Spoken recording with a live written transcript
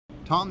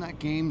Tom, that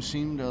game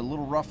seemed a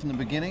little rough in the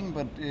beginning,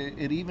 but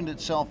it evened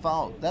itself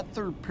out. That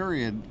third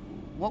period,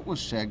 what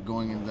was said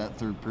going into that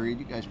third period?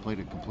 You guys played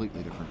a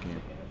completely different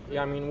game.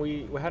 Yeah, I mean,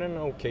 we had an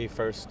okay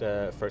first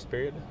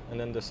period, and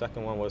then the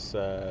second one was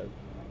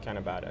kind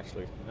of bad,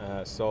 actually.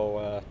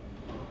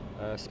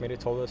 Smitty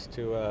told us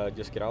to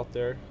just get out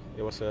there.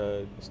 It was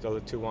still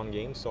a 2-1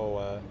 game,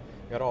 so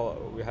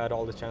we had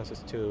all the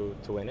chances to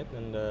win it,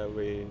 and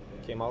we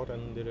came out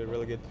and did a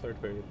really good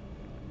third period.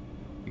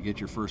 You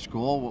get your first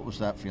goal. What was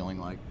that feeling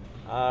like?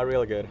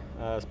 Really good,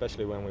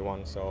 especially when we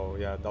won. So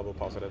yeah, double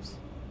positives.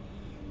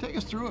 Take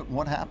us through it.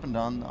 What happened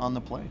on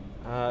the play?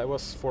 It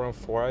was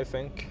 4-on-4, I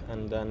think,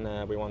 and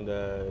then we won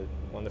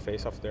the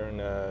face-off there,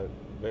 and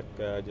Vic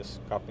just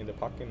got me the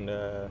puck, and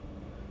I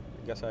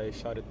guess I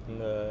shot it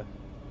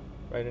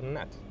right in the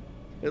net.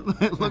 It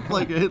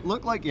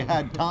looked like you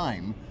had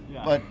time,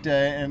 yeah. But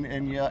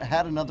and you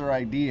had another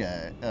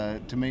idea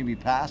to maybe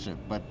pass it.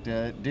 But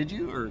did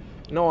you or?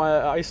 No,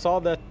 I saw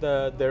that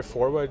their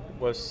forward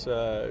was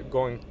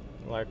going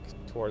like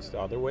towards the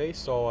other way,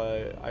 so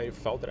I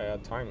felt that I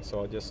had time,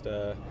 so I just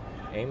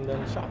aimed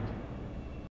and shot.